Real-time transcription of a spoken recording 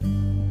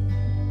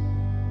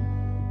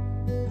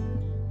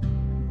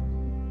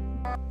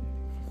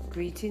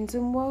Greetings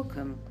and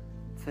welcome,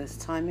 first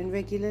time and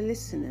regular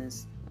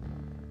listeners,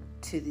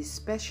 to this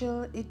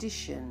special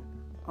edition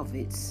of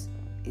It's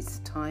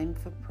Time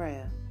for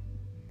Prayer.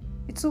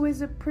 It's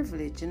always a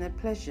privilege and a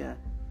pleasure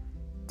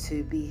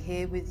to be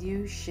here with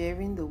you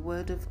sharing the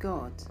Word of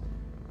God.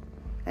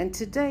 And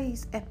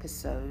today's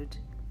episode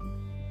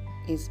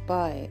is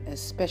by a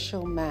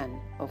special man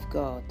of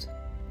God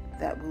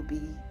that will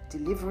be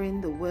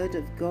delivering the Word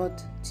of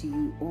God to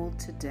you all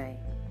today.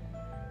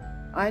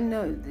 I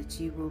know that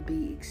you will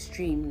be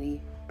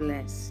extremely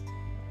blessed.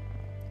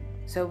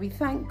 So we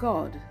thank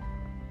God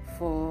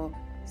for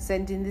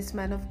sending this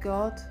man of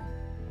God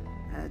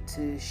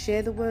to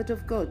share the Word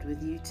of God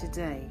with you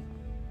today.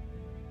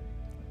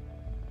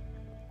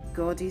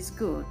 God is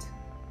good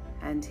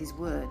and His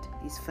Word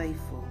is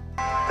faithful.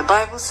 The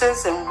Bible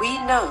says, and we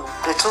know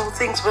that all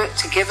things work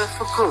together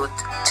for good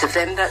to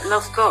them that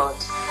love God,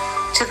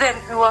 to them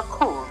who are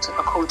called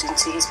according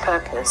to His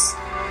purpose.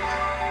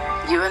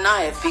 You and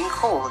I have been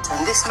called,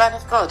 and this man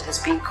of God has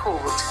been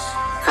called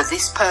for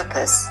this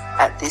purpose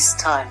at this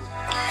time.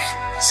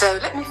 So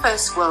let me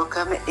first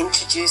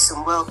introduce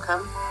and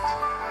welcome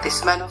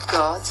this man of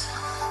God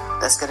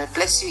that's going to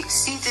bless you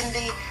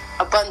exceedingly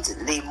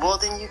abundantly, more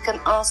than you can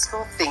ask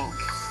or think,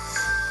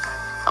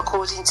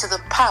 according to the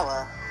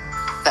power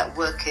that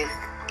worketh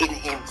in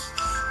him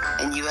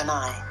and you and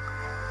I,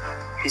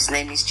 whose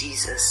name is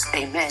Jesus.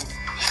 Amen.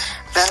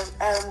 Now,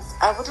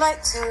 I would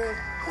like to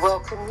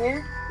welcome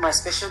you, my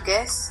special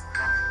guest,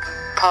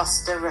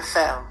 Pastor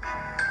Raphael.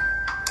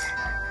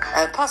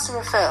 Pastor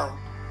Raphael,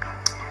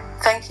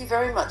 thank you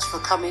very much for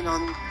coming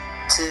on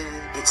to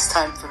It's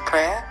Time for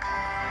Prayer.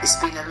 It's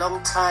been a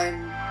long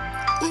time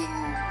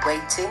in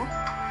waiting,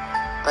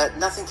 but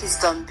nothing is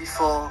done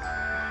before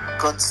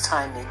God's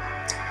timing.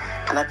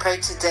 And I pray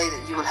today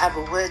that you will have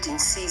a word in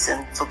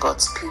season for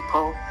God's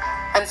people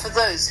and for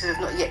those who have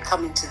not yet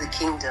come into the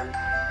kingdom.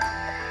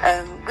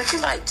 Would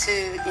you like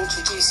to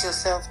introduce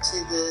yourself to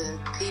the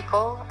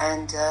people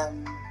and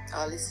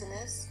our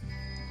listeners?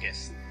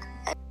 Yes.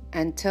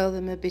 And tell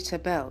them a bit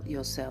about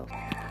yourself.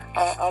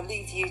 I'll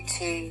leave you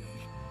to,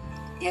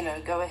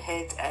 go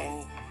ahead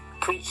and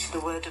preach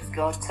the Word of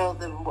God. Tell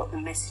them what the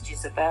message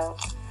is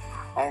about.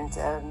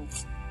 And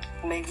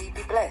may we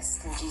be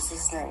blessed in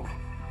Jesus' name.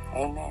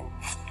 Amen.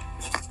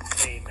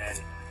 Amen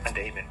and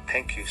amen.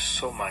 Thank you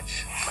so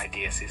much, my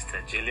dear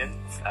sister Gillian.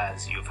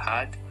 As you've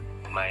heard,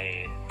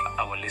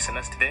 our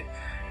listeners today,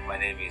 my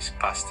name is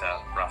Pastor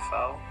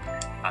Raphael,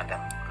 and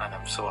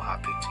I'm so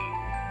happy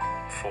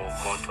for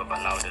God to have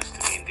allowed us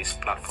to be in this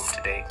platform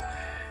today,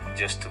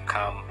 just to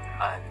come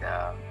and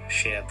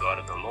share the word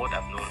of the Lord.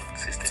 I've known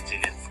Sister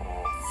Gillian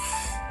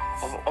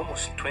for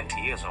almost 20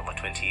 years, over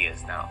 20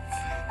 years now,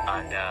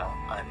 and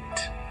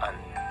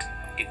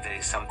if there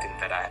is something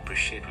that I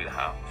appreciate with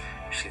her,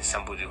 she's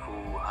somebody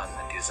who has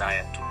a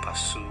desire to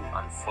pursue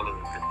and follow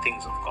the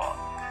things of God.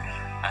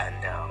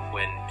 And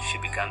when she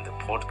began the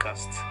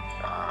podcast,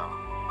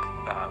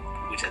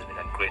 which has been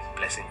a great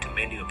blessing to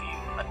many of you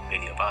and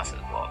many of us as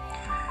well,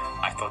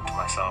 I thought to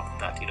myself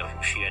that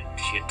she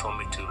had told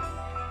me to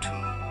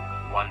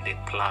one day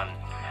plan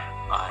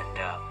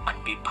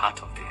and be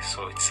part of this.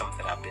 So it's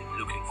something I've been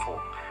looking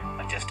for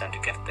and just trying to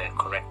get the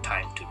correct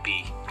time to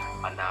be.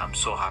 And I'm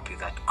so happy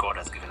that God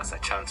has given us a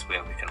chance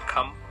where we can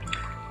come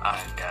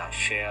and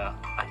share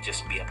and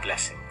just be a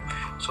blessing.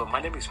 So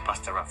my name is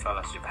Pastor Raphael,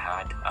 as you've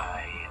heard.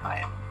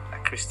 I am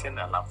a Christian.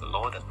 I love the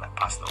Lord as my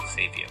personal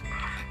Savior,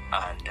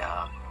 and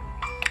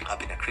I've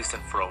been a Christian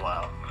for a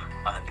while.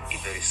 And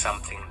if there is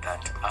something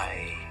that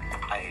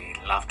I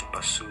love to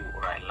pursue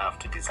or I love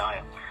to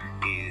desire,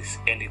 is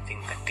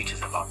anything that teaches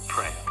about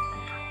prayer,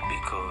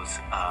 because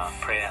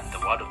prayer and the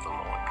Word of the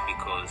Lord.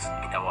 Because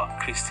in our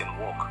Christian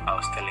walk, I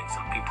was telling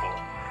some people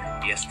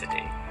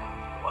yesterday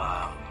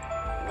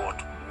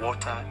what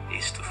water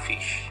is to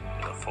fish.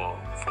 For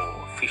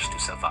fish to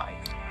survive,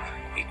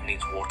 it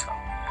needs water,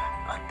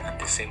 and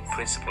the same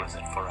principle is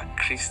that for a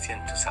Christian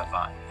to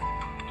survive,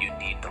 you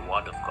need the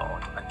Word of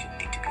God and you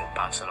need to be a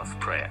person of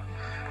prayer.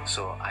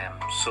 So I am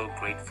so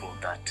grateful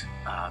that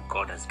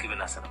God has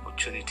given us an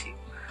opportunity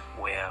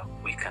where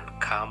we can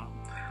come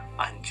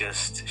and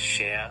just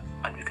share,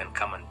 and we can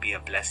come and be a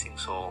blessing.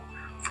 So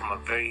from a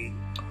very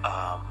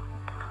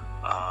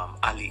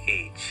early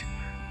age,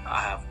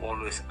 I have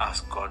always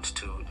asked God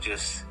to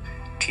just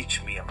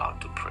teach me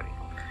about to pray.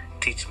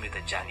 Teach me the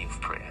journey of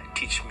prayer.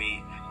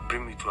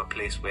 Bring me to a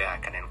place where I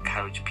can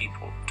encourage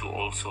people to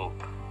also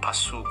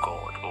pursue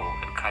God, or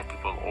encourage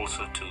people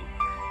also to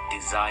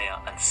desire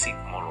and seek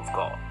more of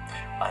God.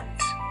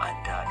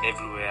 And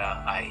everywhere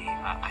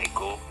I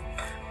go,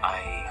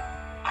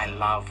 I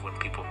love when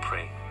people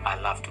pray. I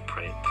love to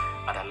pray,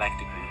 and I like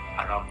to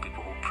be around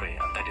people who pray.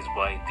 And that is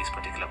why this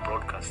particular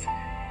broadcast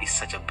is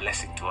such a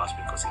blessing to us,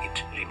 because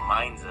it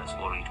reminds us,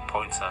 or it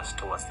points us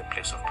towards the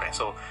place of prayer.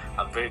 So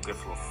I'm very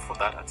grateful for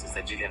that. And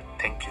Sister Gillian,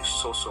 thank you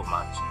so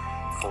much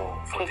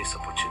for this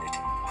opportunity.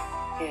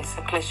 Yes,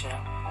 a pleasure.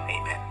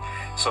 Amen.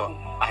 So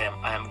I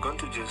am going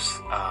to just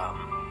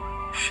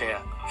share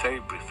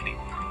very briefly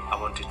I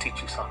want to teach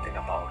you something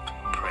about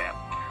prayer,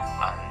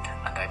 and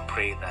I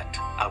pray that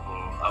I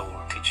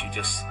will teach you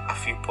just a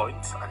few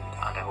points, and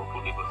I hope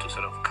we'll be able to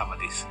sort of cover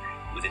this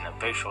within a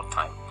very short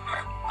time,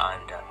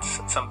 and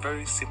some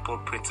very simple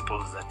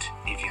principles that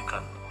if you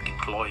can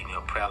deploy in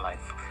your prayer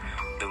life,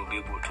 they will be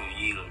able to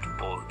yield,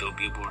 or they'll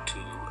be able to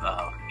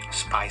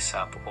spice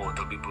up, or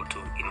they'll be able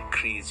to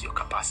increase your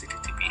capacity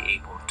to be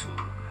able to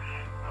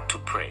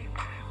pray,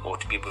 or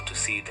to be able to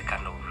see the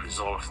kind of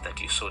results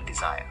that you so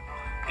desire.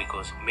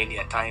 Because many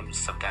a times,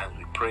 sometimes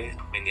we pray,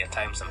 many a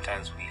times,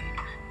 sometimes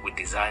we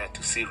desire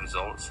to see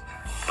results,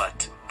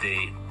 but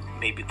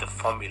maybe the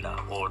formula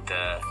or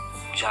the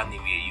journey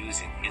we are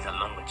using is a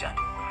longer journey.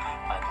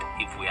 And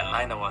if we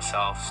align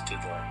ourselves to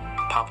the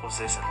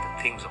purposes and the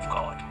things of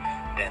God,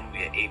 then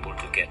we are able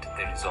to get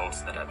the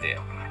results that are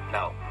there.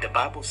 Now, the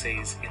Bible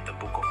says in the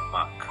book of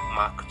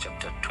Mark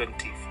chapter 5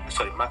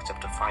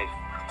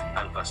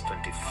 and verse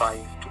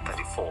 25 to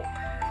 34.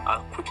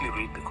 I'll quickly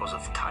read because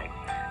of time,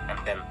 and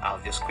then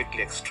I'll just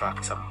quickly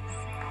extract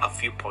a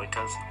few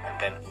pointers, and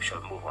then we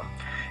shall move on.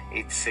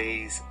 It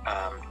says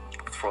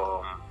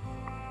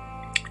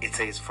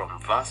from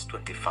verse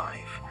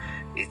 25,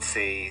 it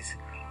says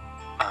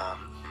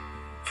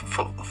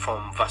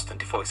from verse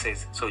 24, it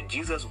says, so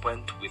Jesus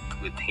went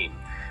with him,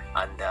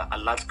 and a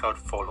large crowd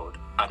followed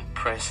and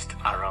pressed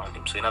around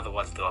him. So in other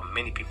words, there were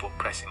many people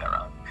pressing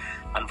around.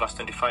 And verse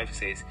 25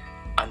 says,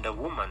 and a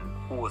woman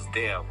who was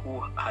there,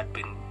 who had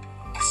been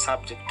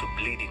subject to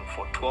bleeding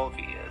for 12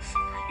 years,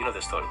 you know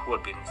the story, who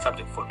had been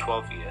subject for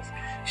 12 years,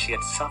 she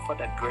had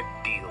suffered a great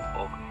deal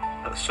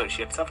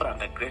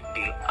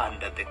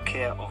under the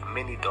care of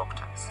many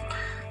doctors,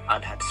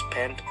 and had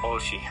spent all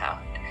she had.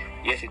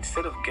 Yet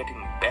instead of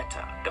getting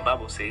better, the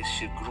Bible says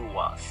she grew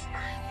worse.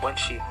 When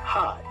she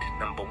heard,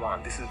 number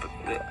one, this is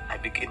I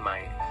begin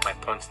my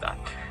points that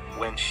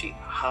when she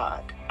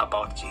heard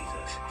about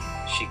Jesus,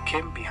 she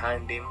came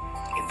behind him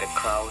in the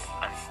crowd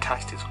and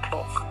touched his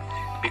cloak,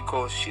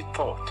 because she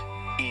thought,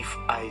 if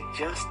I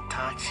just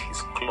touch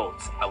his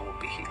clothes, I will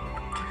be healed.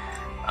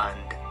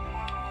 And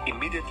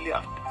immediately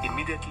her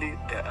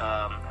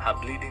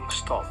bleeding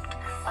stopped,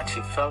 and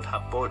she felt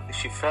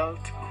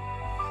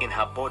in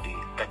her body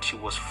that she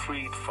was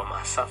freed from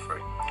her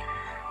suffering.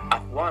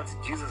 At once,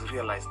 Jesus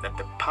realized that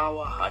the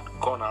power had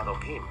gone out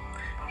of him.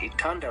 He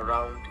turned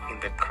around in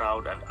the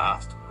crowd and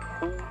asked,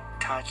 who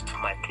touched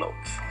my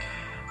clothes?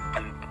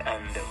 And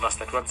verse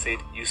 31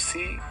 said, you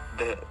see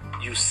the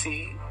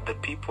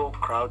people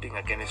crowding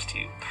against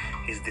you.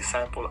 His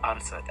disciple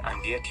answered,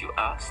 and yet you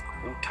ask,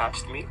 who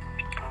touched me?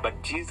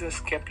 But Jesus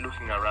kept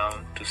looking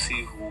around to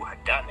see who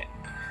had done it.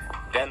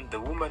 Then the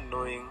woman,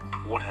 knowing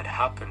what had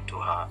happened to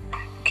her,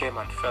 came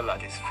and fell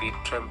at his feet,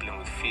 trembling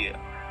with fear,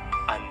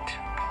 and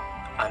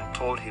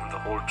told him the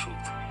whole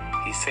truth.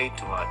 He said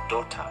to her,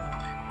 daughter,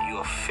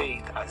 your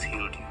faith has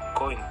healed you.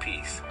 Go in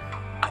peace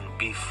and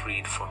be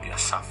freed from your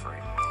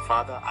suffering.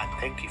 Father, I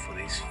thank you for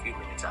these few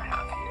minutes I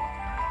have here.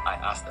 I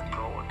ask that,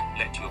 Lord,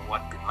 let your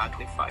word be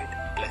magnified.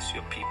 Bless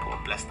your people,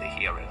 bless the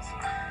hearers.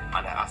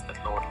 And I ask that,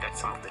 Lord, let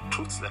some of the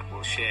truths that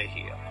we'll share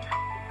here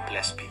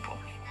bless people.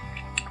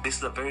 This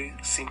is a very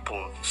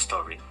simple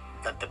story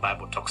that the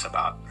Bible talks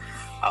about.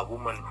 A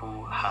woman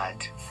who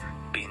had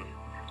been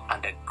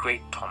under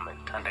great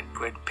torment, under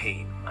great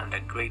pain, under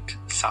great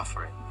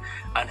suffering,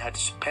 and had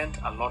spent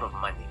a lot of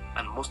money.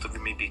 And most of you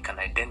maybe can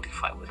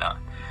identify with that,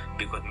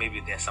 because maybe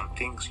there are some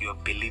things you're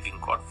believing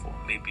God for.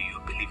 Maybe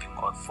you're believing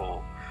God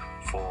for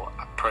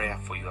a prayer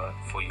for your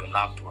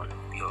loved one,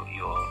 your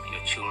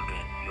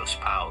children, your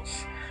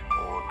spouse,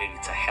 or maybe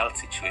it's a health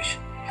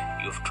situation.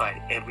 You've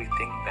tried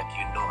everything that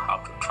you know how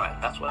to try.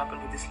 And that's what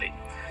happened with this lady.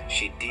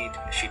 She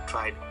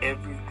tried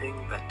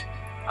everything that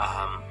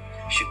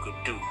she could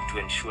do to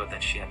ensure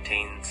that she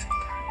attains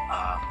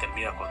the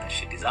miracle that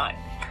she desired.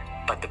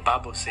 But the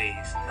Bible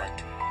says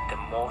that the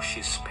more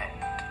she spent,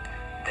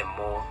 the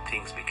more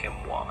things became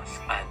worse,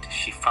 and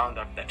she found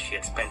out that she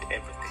had spent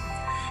everything.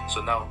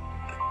 So now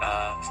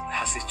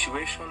her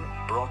situation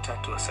brought her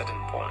to a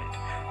certain point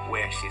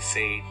where she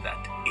said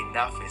that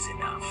enough is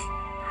enough.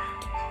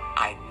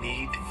 I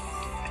need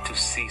to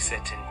see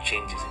certain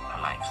changes in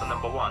my life. So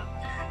number one,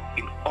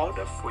 in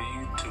order for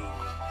you to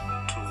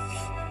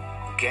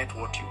get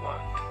what you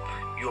want,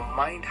 your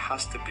mind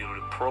has to be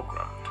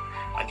reprogrammed.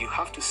 And you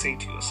have to say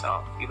to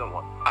yourself, you know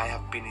what, I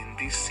have been in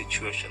this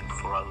situation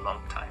for a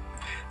long time.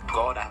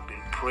 God, I've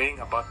been praying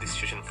about this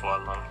situation for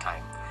a long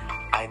time.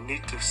 I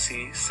need to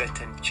see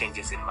certain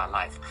changes in my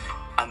life.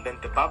 And then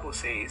the Bible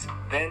says,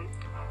 then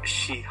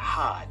she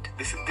heard.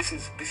 This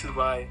is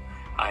why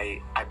I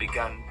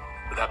began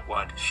with that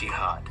word, she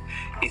heard.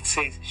 It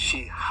says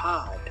she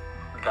heard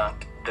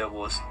that there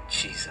was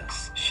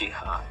Jesus. She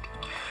heard.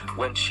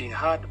 When she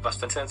heard, verse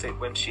 27 says,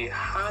 when she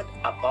heard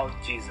about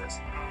Jesus,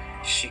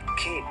 she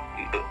came.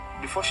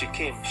 Before she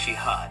came, she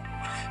heard.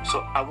 So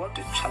I want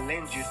to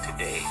challenge you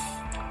today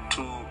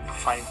to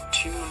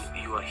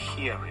fine-tune your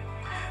hearing.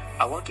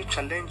 I want to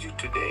challenge you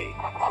today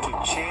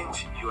to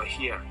change your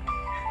hearing.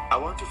 I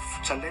want to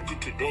challenge you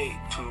today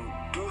to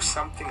do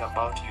something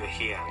about your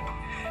hearing.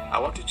 I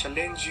want to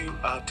challenge you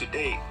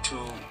today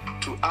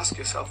to ask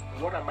yourself,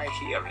 what am I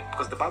hearing?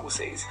 Because the Bible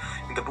says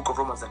in the book of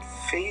Romans that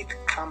faith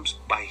comes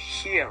by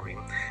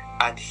hearing,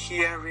 and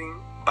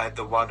hearing by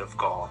the word of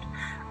God.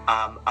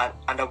 And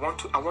I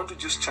want to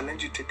just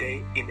challenge you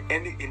today, in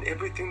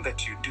everything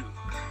that you do,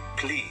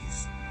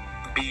 please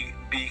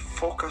be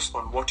focused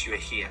on what you are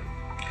hearing.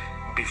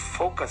 Be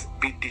focused,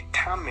 be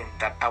determined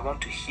that I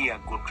want to hear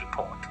a good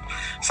report.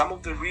 Some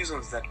of the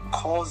reasons that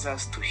cause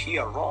us to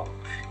hear wrong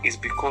is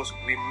because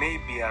we may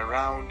be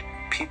around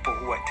people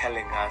who are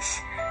telling us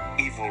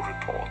evil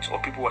reports, or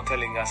people who are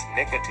telling us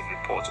negative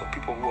reports, or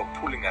people who are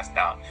pulling us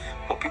down,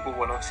 or people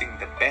who are not seeing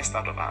the best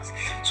out of us.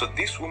 So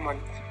this woman,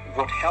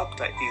 what helped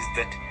her is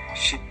that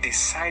she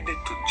decided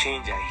to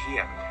change her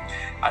hearing,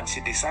 and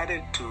she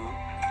decided to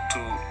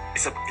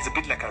it's a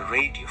bit like a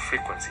radio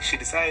frequency. She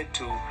decided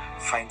to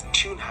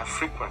fine-tune her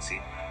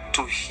frequency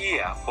to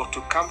hear, or to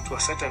come to a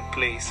certain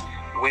place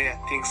where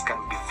things can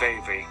be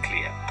very, very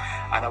clear.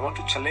 And I want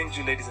to challenge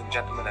you, ladies and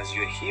gentlemen, as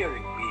you're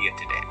hearing me here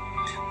today,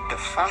 the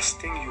first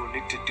thing you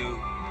need to do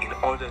in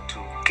order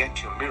to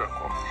get your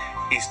miracle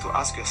is to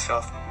ask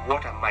yourself,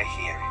 what am I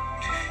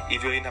hearing?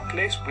 If you're in a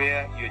place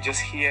where you're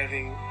just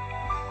hearing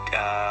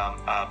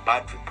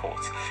bad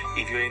reports,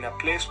 if you're in a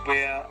place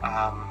where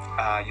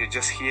you're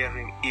just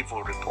hearing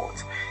evil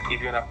reports, if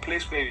you're in a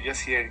place where you're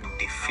just hearing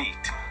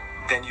defeat,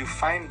 then you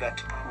find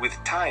that with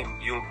time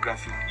you'll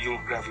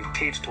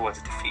gravitate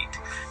towards defeat.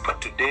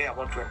 But today I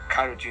want to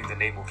encourage you in the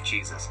name of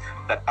Jesus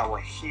that our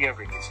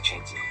hearing is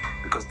changing,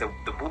 because the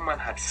woman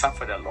had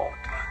suffered a lot,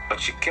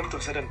 but she came to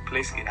a certain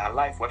place in her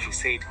life where she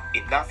said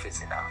enough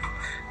is enough.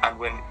 And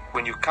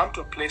when you come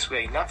to a place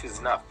where enough is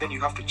enough, then you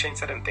have to change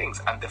certain things.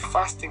 And the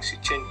first thing she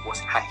changed was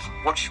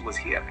what she was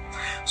hearing.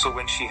 So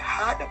when she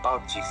heard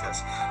about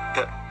Jesus,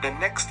 the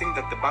next thing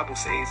that the Bible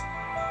says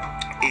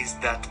is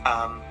that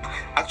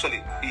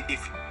actually,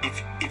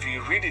 if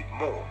you read it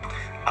more,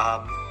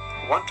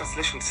 one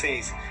translation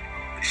says,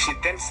 she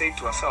then said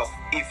to herself,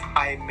 if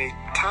I may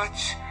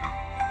touch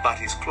but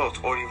his clothes,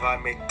 or if I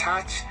may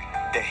touch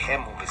the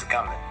hem of his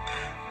garment.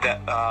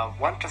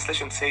 One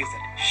translation says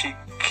that she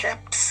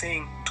kept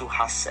saying to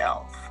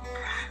herself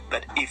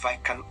that if I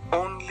can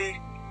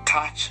only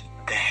touch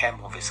the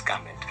hem of his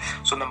garment.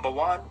 So number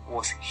one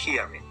was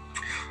hearing.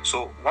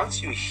 So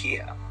once you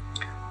hear,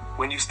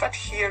 when you start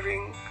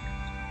hearing,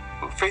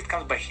 faith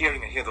comes by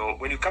hearing and hear the word.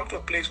 When you come to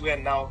a place where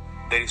now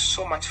there is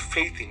so much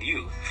faith in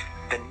you,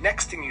 the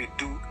next thing you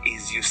do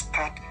is you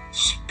start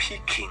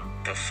speaking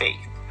the faith.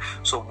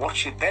 So what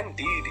she then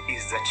did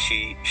is that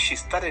she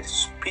started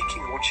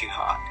speaking what she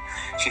heard.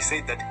 She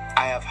said that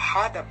I have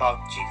heard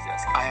about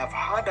Jesus. I have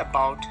heard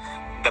about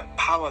the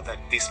power that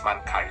this man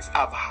carries.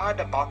 I've heard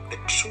about the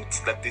truths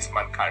that this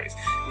man carries.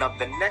 Now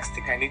the next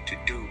thing I need to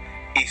do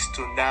is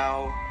to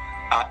now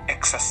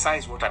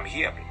exercise what I'm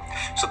hearing.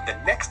 So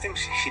the next thing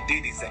she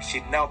did is that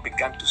she now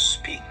began to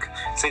speak.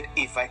 Said,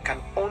 if I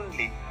can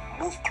only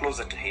move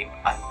closer to him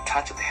and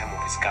touch the hem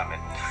of his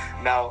garment.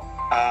 Now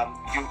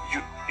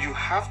you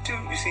have to,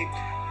 you see,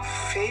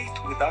 faith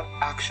without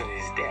action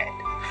is dead.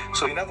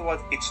 So in other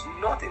words, it's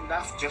not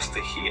enough just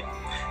to hear,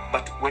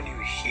 but when you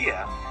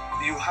hear,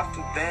 you have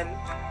to then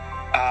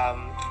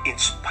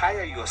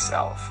inspire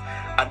yourself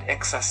and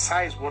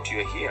exercise what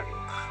you're hearing.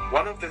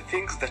 One of the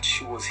things that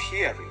she was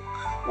hearing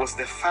was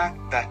the fact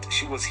that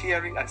she was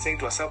hearing and saying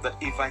to herself that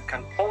if I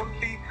can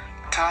only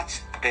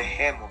touch the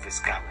hem of his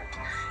garment,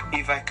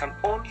 if I can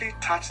only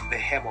touch the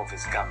hem of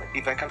his garment,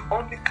 if I can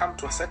only come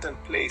to a certain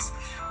place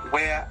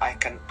where I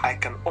can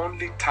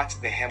only touch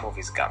the hem of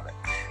his garment,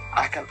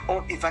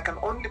 if I can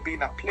only be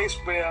in a place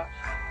where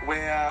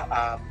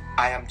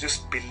I am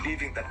just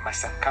believing that my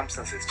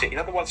circumstances change. In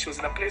other words, she was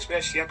in a place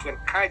where she had to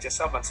encourage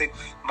herself and say,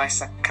 my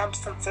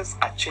circumstances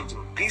are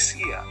changing. This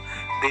year,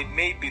 they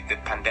may be the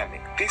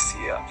pandemic. This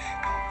year,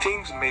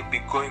 things may be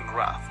going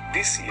rough.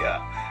 This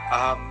year,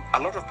 a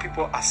lot of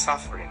people are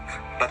suffering,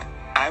 but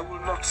I will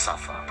not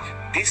suffer.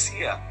 This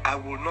year, I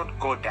will not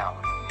go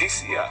down.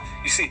 This year,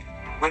 you see,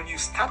 when you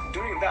start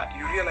doing that,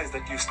 you realize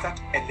that you start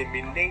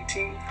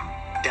eliminating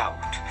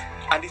doubt.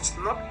 And it's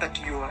not that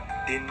you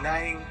are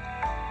denying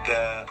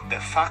the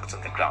facts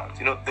on the ground.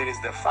 You know, there is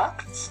the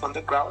facts on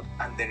the ground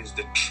and there is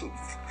the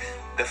truth.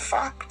 The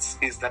facts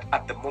is that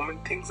at the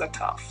moment things are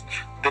tough.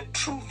 The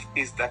truth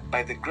is that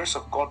by the grace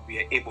of God we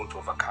are able to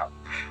overcome.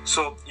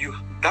 So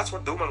that's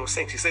what the woman was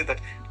saying. She said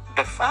that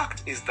the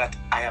fact is that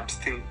I am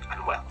still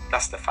unwell.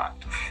 That's the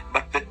fact.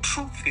 But the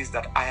truth is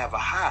that I have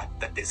heard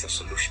that there's a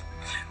solution.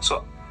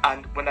 So,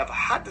 and when I've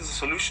heard there's a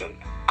solution,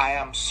 I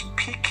am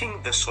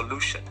speaking the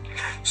solution.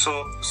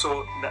 So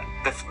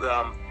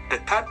the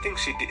third thing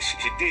she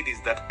did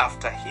is that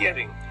after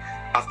hearing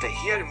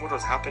what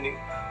was happening,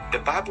 the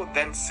Bible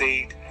then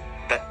said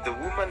that the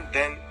woman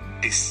then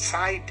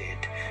decided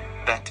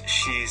that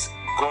she's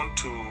going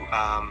to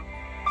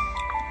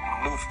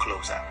move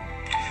closer.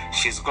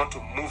 She's going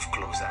to move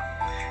closer.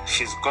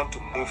 She's going to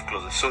move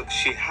closer. So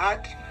she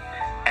had,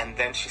 and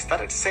then she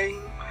started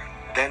saying,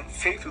 then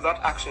faith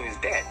without action is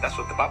dead. That's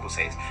what the Bible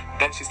says.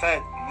 Then she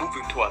started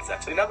moving towards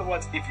that. So in other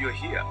words, if you're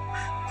here,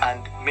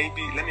 and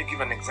maybe let me give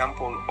an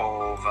example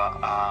of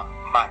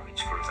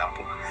marriage, for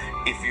example.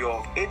 If you're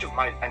of age of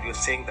marriage and you're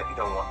saying that, you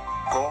know what,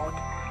 God,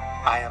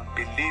 I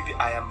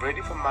am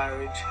ready for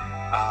marriage,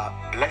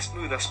 bless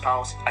me with a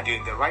spouse, and you're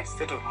in the right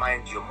state of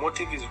mind, your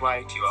motive is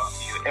right,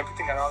 your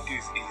everything around you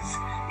is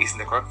in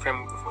the correct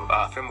frame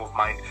of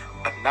mind.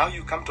 But now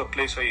you come to a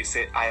place where you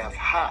say, I am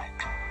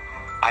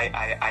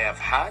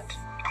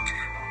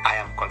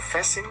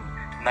confessing.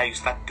 Now you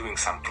start doing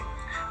something.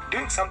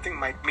 Doing something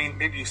might mean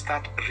maybe you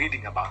start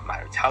reading about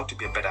marriage, how to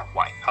be a better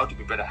wife, how to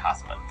be a better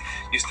husband.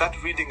 You start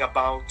reading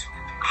about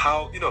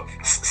how,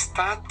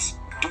 start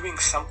doing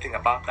something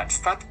about that.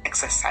 Start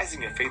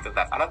exercising your faith of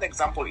that. Another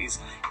example is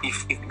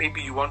if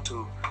maybe you want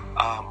to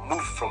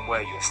move from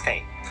where you're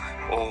staying,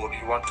 or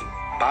you want to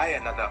buy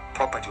another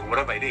property, or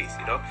whatever it is,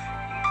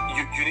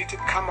 you need to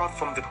come out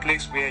from the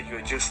place where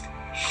you're just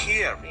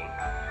hearing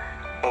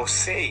or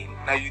saying.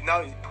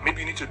 Now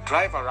maybe you need to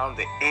drive around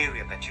the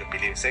area that you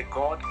believe. Say,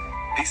 God,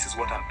 this is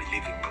what I'm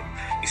believing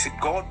in. You see,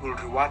 God will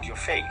reward your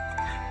faith.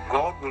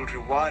 God will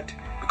reward,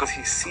 because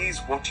he sees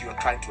what you're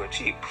trying to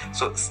achieve.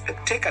 So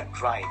take a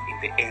drive in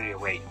the area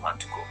where you want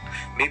to go.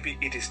 Maybe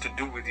it is to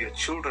do with your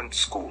children's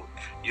school.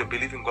 You're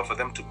believing God for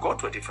them to go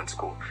to a different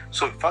school.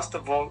 So first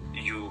of all,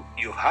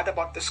 you've heard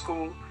about the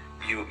school.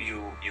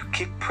 You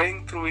keep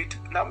praying through it.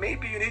 Now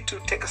maybe you need to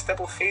take a step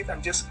of faith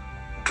and just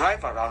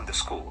drive around the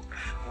school.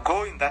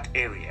 Go in that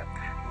area.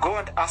 Go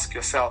and ask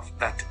yourself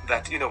that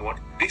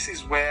this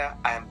is where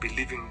I am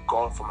believing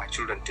God for my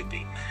children to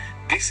be.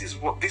 This is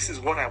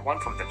what I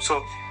want from them.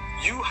 So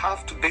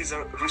there's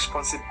a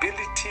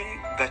responsibility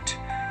that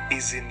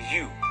is in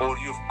you, or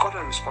you've got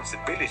a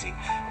responsibility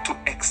to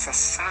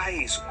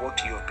exercise what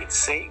you've been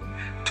saying,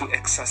 to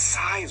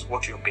exercise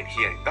what you've been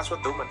hearing. That's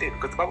what the woman did,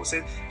 because the Bible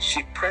says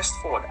she pressed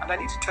forward. And I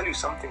need to tell you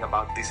something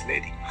about this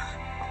lady.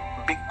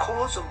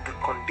 Because of the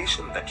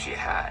condition that she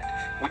had,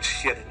 which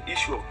she had an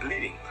issue of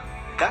bleeding,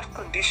 that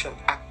condition,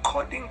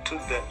 according to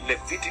the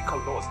Levitical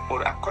laws,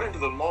 or according to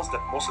the laws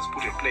that Moses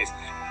put in place,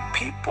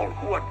 people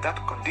who had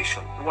that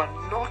condition were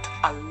not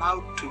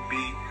allowed to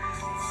be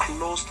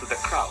close to the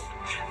crowd.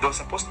 They were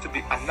supposed to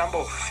be a number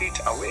of feet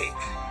away,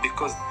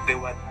 because they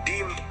were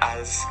deemed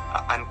as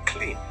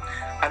unclean.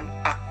 And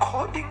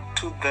according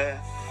to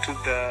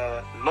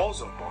the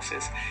laws of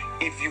Moses,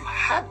 if you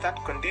had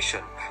that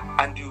condition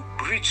and you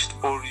breached,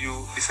 or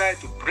you decided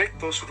to break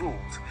those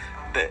rules,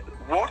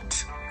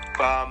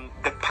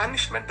 the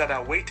punishment that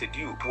awaited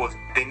you was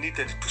they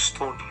needed to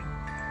stone you.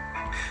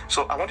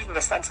 So I want you to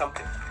understand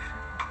something.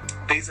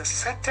 There is a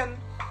certain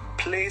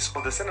place,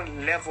 or the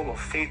certain level of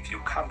faith you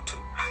come to,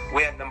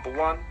 where number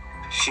one,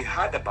 she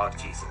heard about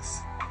Jesus.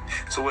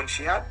 So when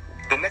she had,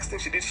 the next thing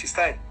she did, she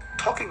started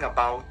talking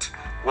about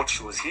what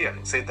she was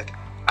hearing. Said that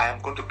I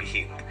am going to be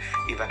healed.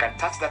 If I can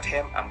touch that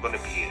hem, I'm going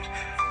to be healed.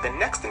 The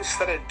next thing she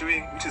started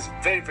doing, which is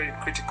very, very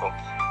critical,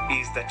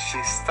 is that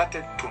she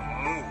started to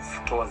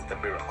move towards the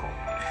miracle.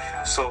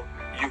 So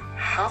you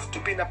have to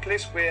be in a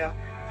place where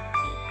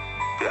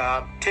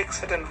take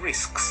certain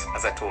risks,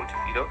 as I told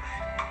you.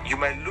 You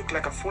might look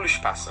like a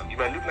foolish person. You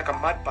might look like a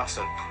mad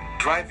person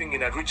driving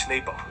in a rich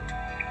neighborhood.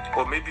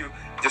 Or maybe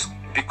just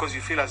because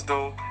you feel as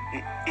though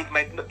it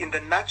might not, in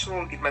the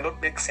natural, it might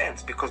not make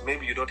sense, because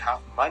maybe you don't have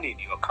money in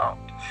your account.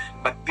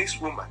 But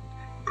this woman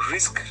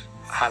risked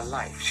her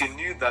life. She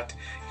knew that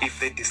if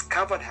they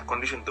discovered her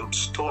condition, they would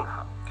stone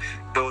her.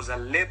 There was a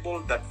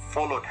label that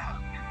followed her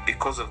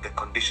because of the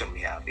condition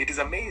we have. It is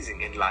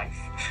amazing in life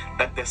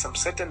that there's some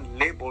certain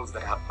labels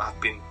that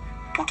have been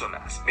put on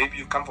us. Maybe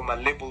you come from a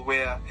label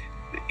where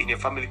in your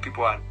family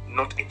people are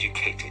not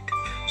educated,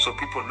 so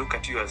people look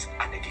at you as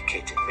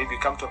uneducated. Maybe you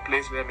come to a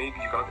place where maybe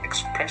you cannot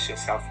express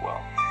yourself well.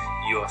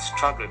 You are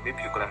struggling.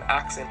 Maybe you've got an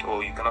accent,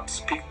 or you cannot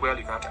speak well,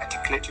 you cannot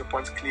articulate your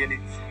points clearly.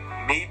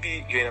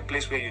 Maybe you're in a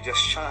place where you're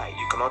just shy,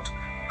 you cannot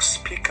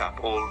speak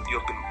up, or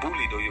you've been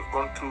bullied, or you've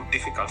gone through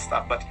difficult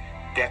stuff. But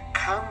there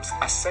comes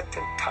a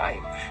certain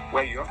time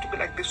where you have to be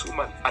like this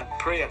woman and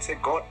pray and say,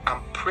 God,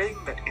 I'm praying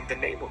that in the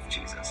name of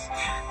Jesus,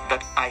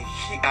 that I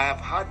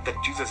have heard that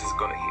Jesus is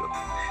going to heal.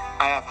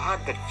 I have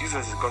heard that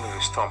Jesus is going to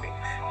restore me.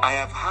 I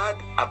have heard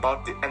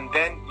about it. And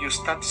then you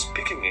start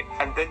speaking it.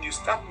 And then you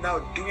start now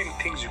doing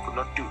things you could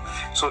not do.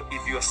 So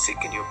if you are sick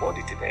in your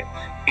body today,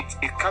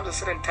 it comes a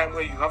certain time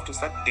where you have to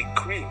start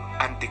decreeing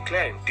and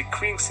declaring.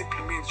 Decreeing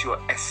simply means you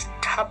are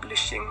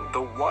establishing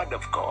the word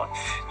of God.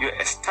 You're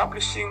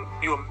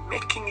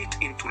making it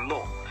into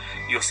law,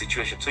 your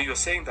situation. So you're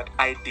saying that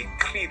I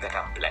decree that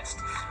I'm blessed.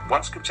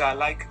 One scripture I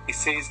like, it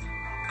says,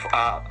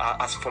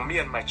 as for me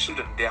and my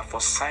children, they are for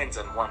signs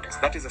and wonders.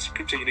 That is a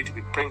scripture you need to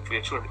be praying for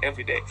your children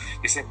every day.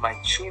 You say, my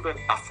children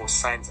are for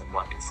signs and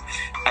wonders.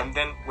 And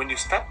then when you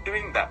start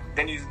doing that,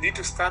 then you need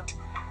to start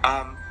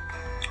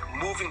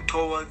moving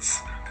towards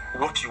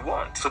what you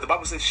want. So the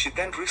Bible says she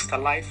then risked her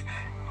life.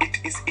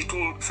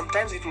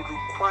 Sometimes it will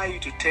require you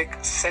to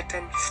take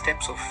certain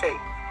steps of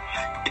faith.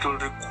 It will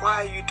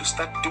require you to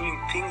start doing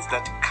things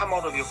that come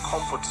out of your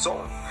comfort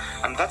zone.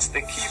 And that's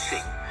the key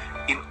thing.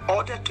 In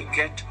order to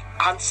get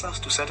answers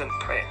to certain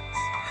prayers,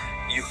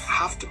 you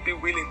have to be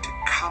willing to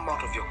come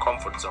out of your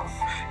comfort zone.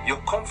 Your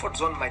comfort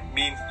zone might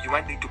mean you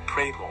might need to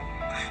pray more.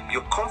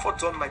 Your comfort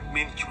zone might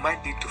mean you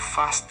might need to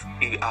fast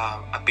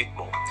a bit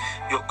more.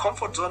 Your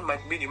comfort zone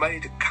might mean you might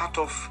need to cut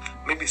off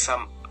maybe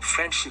some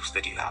friendships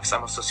that you have,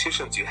 some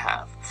associations you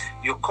have.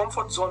 Your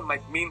comfort zone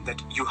might mean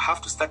that you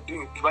have to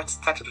you might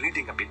start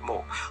reading a bit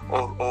more,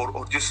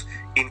 or just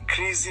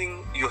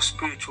increasing your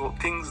spiritual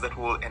things that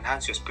will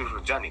enhance your spiritual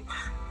journey.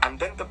 And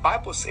then the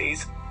Bible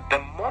says,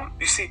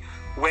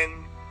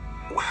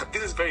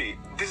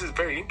 this is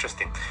very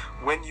interesting.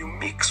 When you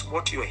mix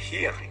what you're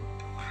hearing,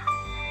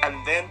 and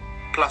then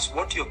plus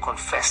what you're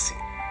confessing,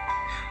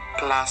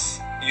 plus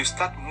you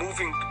start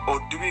moving or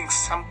doing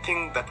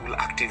something that will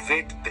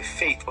activate the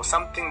faith, or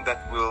something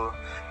that will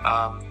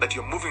that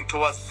you're moving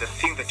towards the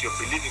thing that you're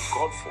believing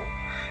God for.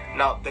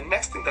 Now, the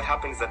next thing that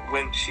happens is that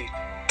when she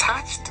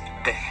touched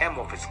the hem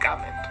of his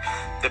garment,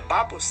 the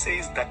Bible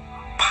says that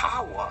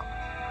power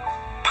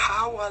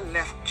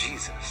left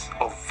Jesus,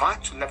 or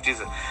virtue left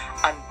Jesus,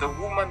 and the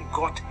woman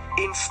got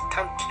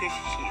instantly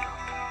healed.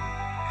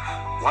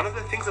 One of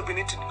the things that we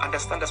need to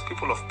understand as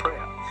people of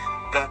prayer,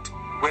 that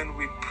when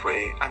we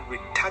pray and we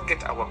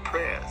target our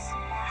prayers,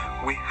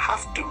 we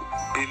have to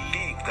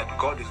believe that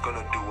God is going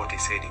to do what he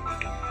said he will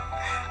do.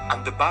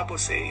 And the Bible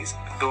says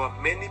there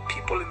are many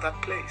people in that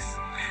place,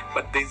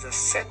 but there's a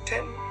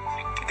certain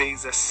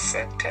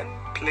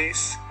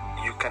place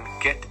you can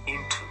get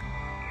into.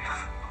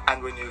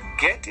 And when you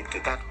get into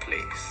that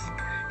place,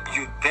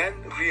 you then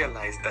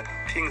realize that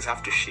things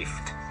have to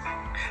shift.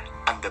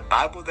 And the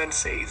Bible then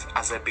says,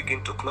 as I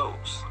begin to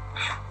close,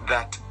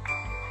 that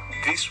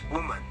this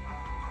woman,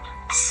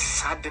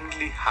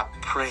 suddenly her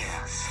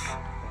prayers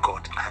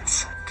got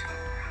answered,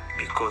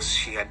 because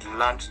she had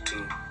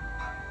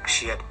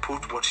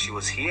put what she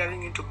was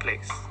hearing into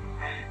place.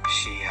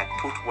 She had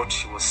put what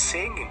she was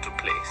saying into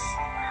place,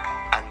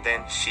 and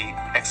then she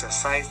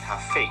exercised her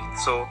faith.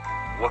 So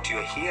what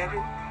you're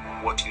hearing,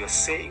 what you're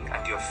saying,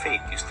 and your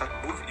faith, you start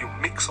moving, you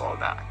mix all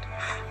that.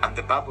 And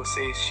the Bible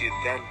says she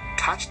then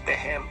touched the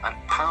hem and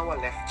power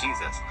left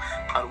Jesus.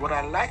 And what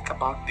I like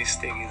about this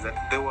thing is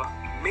that there were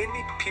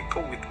many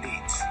people with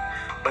needs,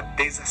 but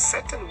there's a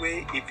certain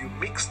way, if you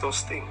mix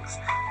those things,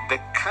 the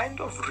kind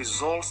of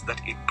results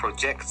that it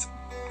projects,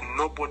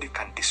 nobody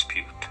can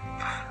dispute.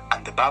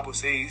 And the Bible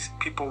says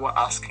people were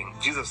asking,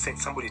 Jesus said,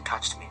 somebody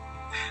touched me.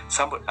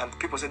 And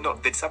people said, no,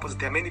 the disciples,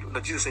 there are many people. No,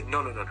 Jesus said,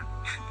 no.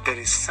 There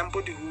is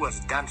somebody who has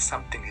done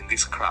something in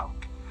this crowd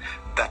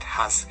that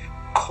has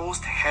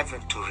caused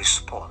heaven to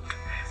respond.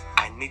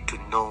 I need to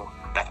know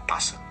that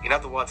person. In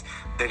other words,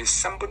 there is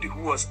somebody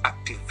who has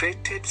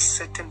activated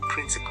certain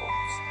principles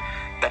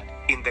that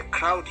in the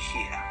crowd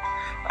here,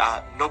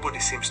 nobody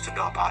seems to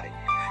know about it.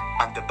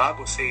 And the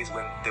Bible says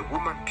when the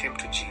woman came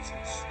to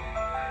Jesus,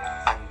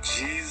 and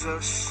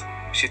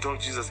she told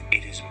Jesus,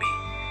 it is me.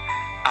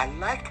 I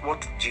liked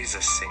what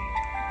Jesus said.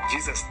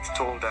 Jesus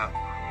told her,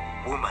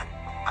 woman,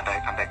 and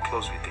I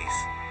close with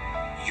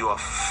this, your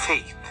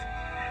faith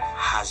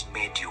has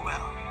made you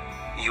well.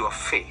 Your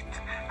faith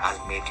has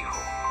made you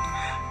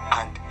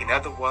whole. And in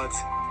other words,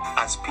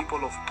 as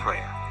people of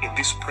prayer, in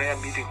this prayer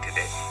meeting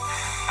today,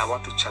 I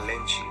want to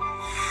challenge you.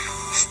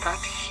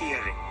 Start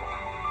hearing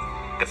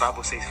more. The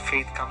Bible says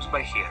faith comes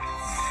by hearing,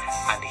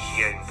 and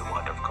hearing the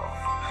word of God.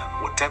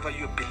 Whatever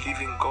you're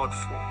believing God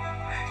for,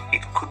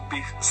 it could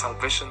be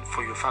salvation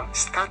for your family.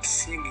 Start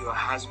seeing your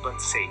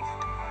husband saved.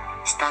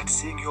 Start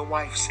seeing your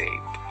wife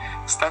saved.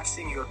 Start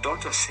seeing your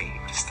daughter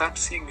saved. Start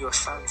seeing your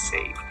son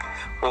saved.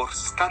 Or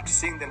start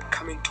seeing them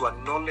coming to a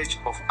knowledge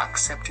of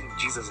accepting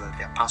Jesus as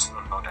their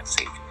personal Lord and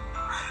Savior.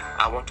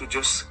 I want to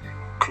just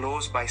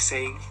close by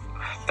saying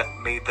that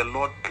may the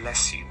Lord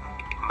bless you,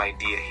 my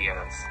dear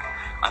hearers.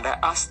 And I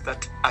ask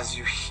that as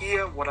you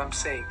hear what I'm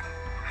saying,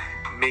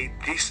 may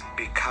this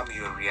become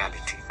your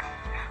reality.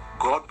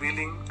 God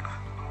willing,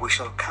 we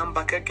shall come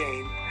back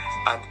again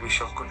and we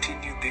shall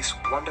continue this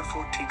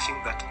wonderful teaching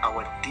that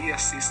our dear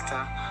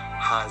sister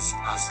has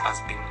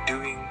been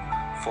doing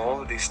for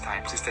all this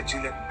time. Sister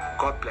Gillian,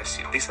 God bless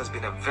you. This has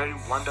been a very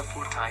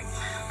wonderful time,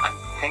 and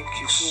thank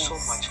you so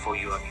much for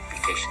your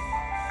invitation.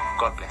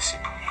 God bless you.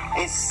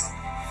 It's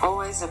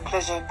always a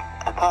pleasure,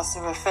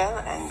 Pastor Raphael,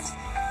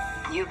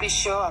 and you be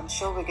sure, I'm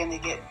sure we're going to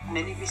get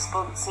many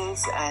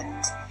responses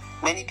and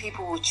many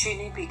people will tune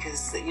in,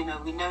 because we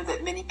know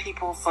that many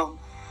people from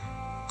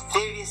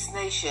various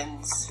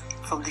nations,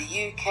 from the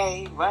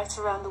UK, right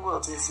around the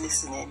world is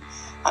listening.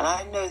 And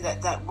I know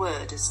that that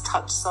word has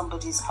touched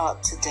somebody's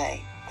heart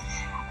today.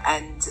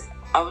 And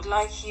I would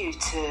like you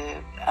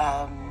to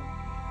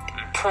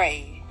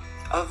pray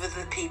over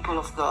the people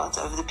of God,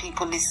 over the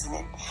people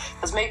listening.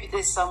 Because maybe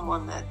there's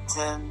someone that,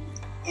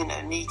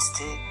 needs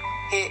to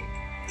hear,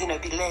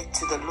 be led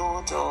to the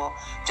Lord, or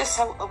just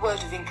a word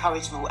of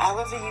encouragement.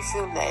 However you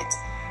feel led,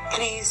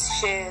 please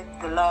share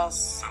the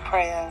last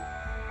prayer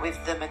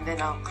with them, and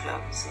then I'll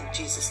close in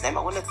Jesus' name.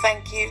 I want to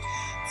thank you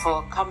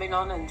for coming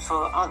on and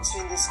for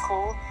answering this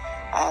call.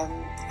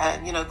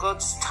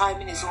 God's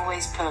timing is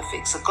always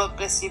perfect. So God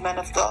bless you, man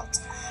of God,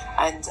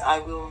 and I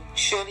will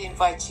surely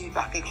invite you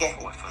back again.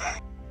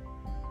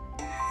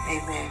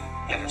 Amen.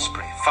 Let us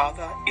pray.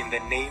 Father, in the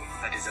name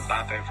that is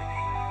above every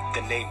name,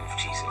 the name of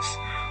Jesus,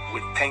 We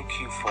thank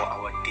you for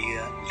our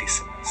dear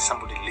listeners,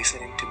 somebody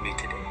listening to me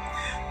today.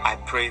 I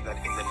pray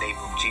that in the name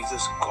of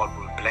Jesus, God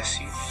will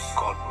bless you,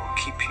 God will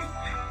keep you,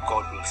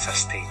 God will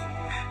sustain you.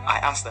 I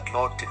ask that,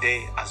 Lord,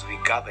 today as we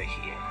gather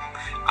here,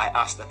 I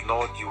ask that,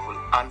 Lord, you will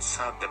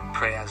answer the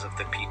prayers of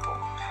the people.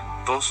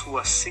 Those who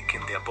are sick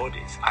in their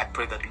bodies, I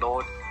pray that,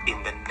 Lord,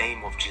 in the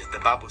name of Jesus, the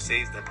Bible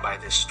says that by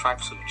the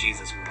stripes of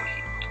Jesus we were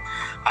healed.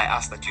 I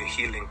ask that your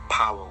healing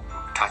power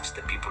will touch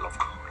the people of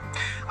God.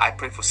 I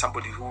pray for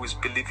somebody who is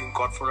believing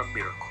God for a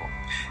miracle.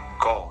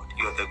 God,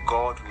 you're the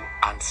God who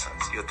answers.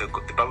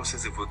 The Bible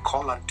says if we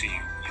call unto you,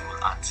 you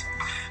will answer.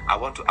 I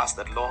want to ask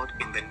that, Lord,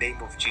 in the name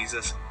of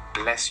Jesus,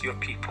 bless your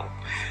people.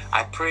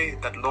 I pray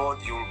that, Lord,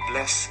 you will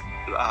bless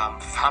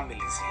families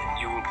here.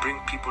 You will bring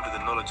people to the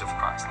knowledge of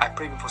Christ. I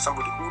pray for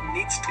somebody who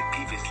needs to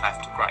give his life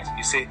to Christ.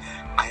 You say,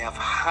 I have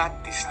heard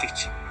this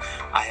teaching.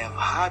 I have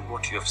heard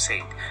what you have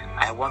said.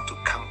 I want to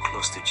come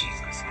close to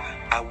Jesus.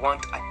 I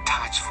want a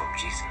touch from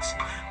Jesus.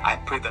 I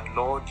pray that,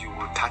 Lord, you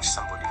will touch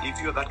somebody. If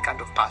you're that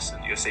kind of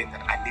person, you're saying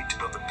that I need to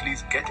know that,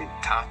 please get in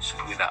touch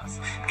with us.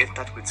 Get in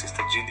touch with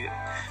Sister Julia.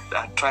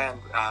 Try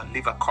and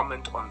leave a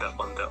comment on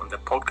the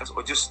podcast,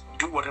 or just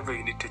do whatever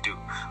you need to do.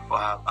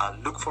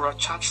 Look for a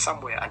church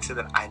somewhere and say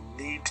that I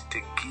need to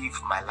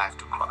give my life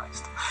to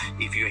Christ.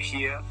 If you're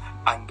here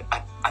and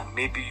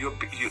maybe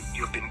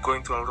you've been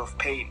going through a lot of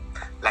pain,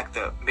 like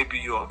maybe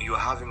you're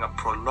having a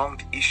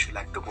prolonged issue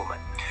like the woman,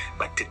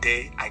 but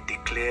today I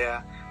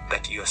declare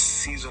that your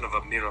season of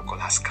a miracle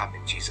has come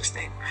in Jesus'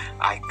 name.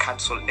 I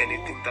cancel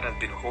anything that has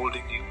been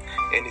holding you,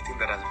 anything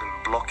that has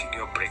been blocking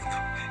your breakthrough.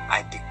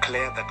 I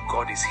declare that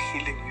God is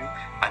healing you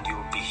and you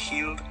will be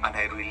healed, and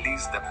I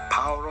release the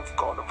power of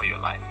God over your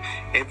life.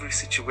 Every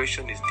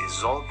situation is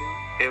dissolving.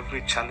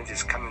 Every challenge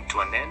is coming to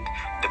an end.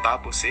 The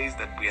Bible says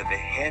that we are the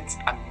heads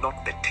and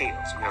not the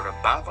tails. We are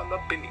above and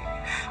not beneath.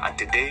 And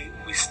today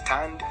we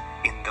stand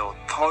in the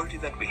authority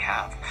that we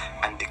have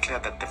and declare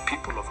that the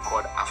people of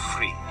God are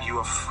free. You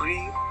are free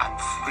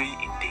and free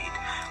indeed.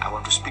 I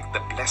want to speak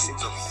the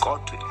blessings of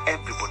God to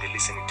everybody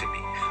listening to me.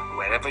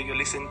 Wherever you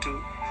listen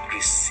to,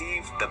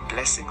 receive the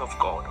blessing of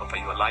God over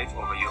your life,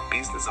 over your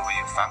business, over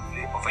your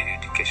family, over your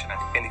education, and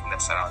anything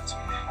that surrounds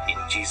you.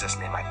 In Jesus'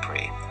 name I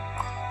pray.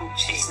 In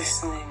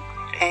Jesus' name.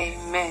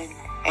 Amen.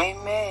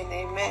 Amen.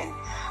 Amen.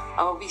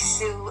 I will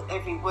seal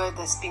every word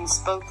that's been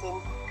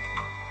spoken.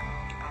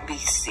 We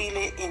seal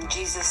it in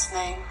Jesus'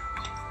 name.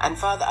 And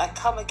Father, I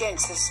come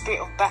against the spirit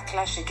of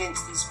backlash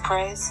against these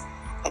prayers,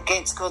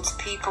 against God's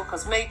people,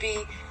 because maybe,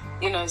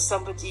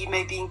 somebody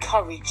may be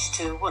encouraged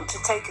to want to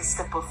take a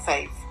step of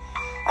faith,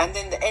 and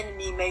then the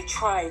enemy may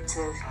try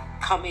to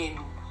come in,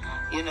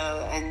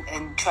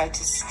 and try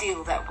to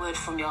steal that word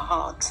from your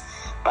heart.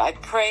 But I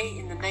pray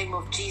in the name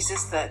of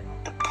Jesus that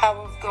the power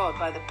of God,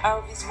 by the power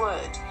of his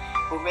word,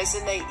 will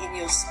resonate in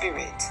your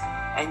spirit,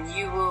 and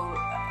you will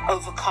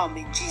overcome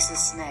in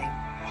Jesus' name.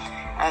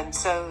 And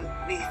so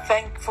we're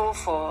thankful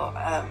for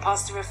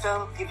Pastor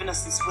Raphael giving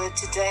us this word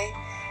today.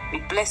 We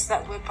bless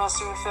that word,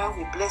 Pastor Raphael.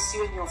 We bless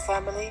you and your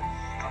family.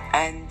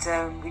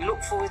 And we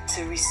look forward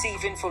to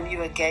receiving from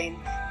you again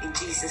in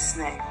Jesus'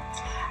 name.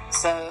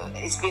 So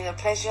it's been a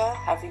pleasure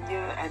having you,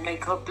 and may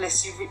God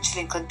bless you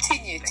richly and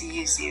continue to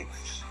use you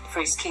for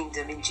his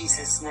kingdom in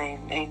Jesus' name.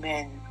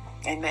 Amen.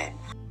 Amen.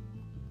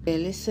 Dear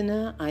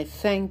listener, I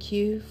thank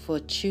you for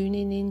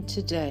tuning in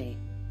today.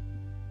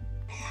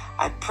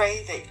 I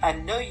pray that I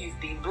know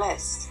you've been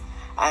blessed,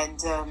 and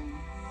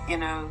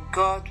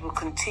God will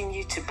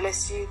continue to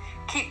bless you.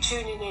 Keep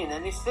tuning in,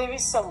 and if there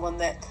is someone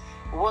that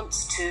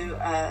wants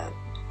to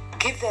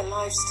give their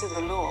lives to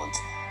the Lord,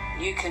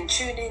 you can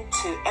tune in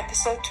to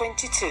episode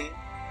 22,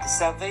 the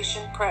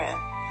salvation prayer,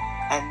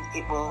 and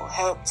it will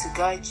help to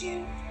guide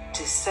you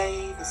to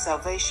say the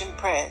salvation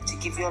prayer to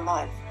give your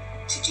life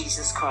to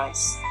Jesus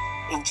Christ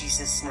in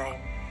Jesus'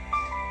 name.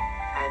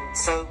 And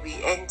so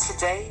we end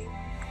today.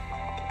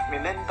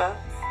 Remember,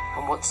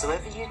 and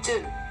whatsoever you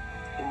do,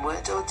 in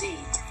word or deed,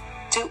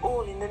 do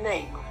all in the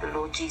name of the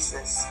Lord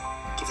Jesus,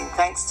 giving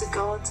thanks to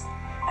God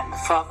and the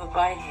Father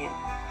by him.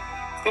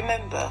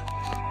 Remember,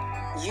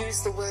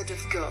 use the word of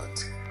God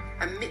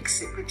and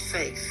mix it with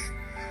faith,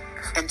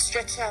 and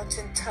stretch out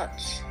and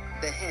touch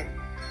the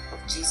hem of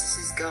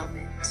Jesus'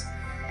 garment,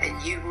 and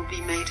you will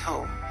be made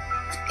whole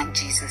in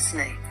Jesus'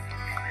 name.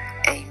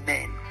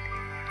 Amen.